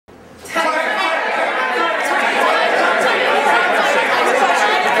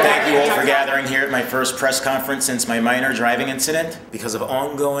my first press conference since my minor driving incident. Because of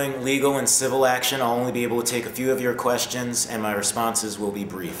ongoing legal and civil action, I'll only be able to take a few of your questions, and my responses will be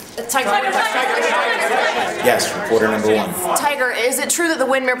brief. Tiger. Yes, reporter number 1. Tiger, is it true that the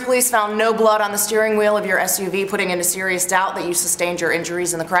Windmere police found no blood on the steering wheel of your SUV, putting into serious doubt that you sustained your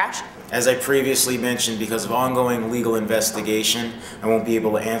injuries in the crash? As I previously mentioned, because of ongoing legal investigation, I won't be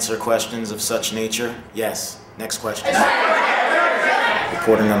able to answer questions of such nature. Yes. Next question.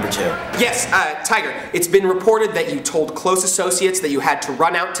 Reporter number 2. Yes, Tiger, it's been reported that you told close associates that you had to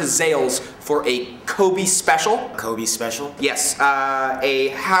run out to Zales for a Kobe special. Kobe special? Yes, a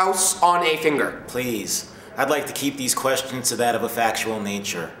house on a finger. Please. I'd like to keep these questions to that of a factual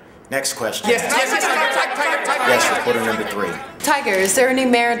nature. Next question. Yes, Tiger. Yes, reporter number 3. Tiger, is there any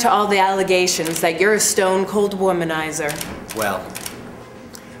merit to all the allegations that you're a stone-cold womanizer? Well,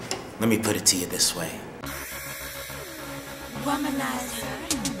 let me put it to you this way. Womanizer.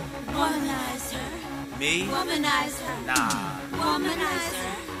 Womanizer. Me? Womanizer. Nah.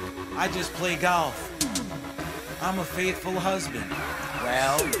 Womanizer. I just play golf. I'm a faithful husband.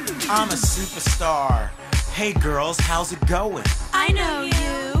 Well, I'm a superstar. Hey girls, how's it going? I know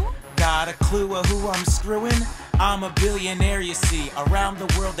you. Got a clue of who I'm screwing? I'm a billionaire, you see. Around the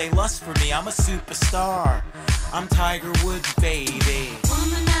world they lust for me. I'm a superstar. I'm Tiger Woods, baby.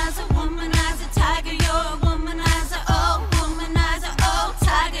 Womanizer, womanizer, Tiger, you're a womanizer. Oh, womanizer, oh,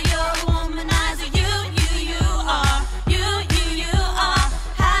 Tiger, you're a womanizer. You are. You are.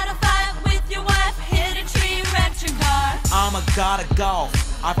 Had a fight with your wife, hit a tree, wrecked your car. I'm a god of golf.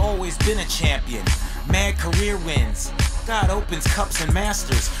 I've always been a champion. Mad career wins. God opens cups and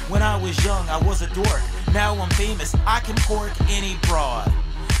masters. When I was young, I was a dork. Now I'm famous. I can pork any broad.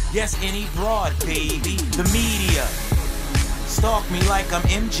 Yes, any broad, baby. The media stalk me like I'm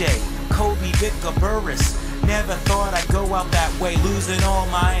MJ, Kobe, Victor, Burris. Never thought I'd go out that way. Losing all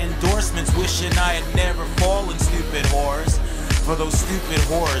my endorsements, wishing I had never fallen, stupid whores. For those stupid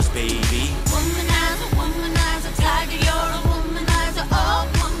whores, baby. Womanizer, womanizer, Tiger, you're a womanizer. Oh,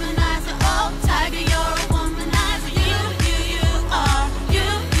 womanizer, oh, Tiger, you're a womanizer. You are. You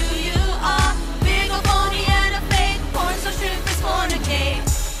are. Big old phony and a fake porn, so strip is fornicate.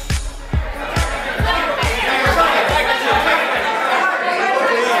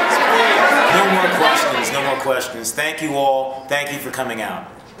 No more questions. Thank you all. Thank you for coming out.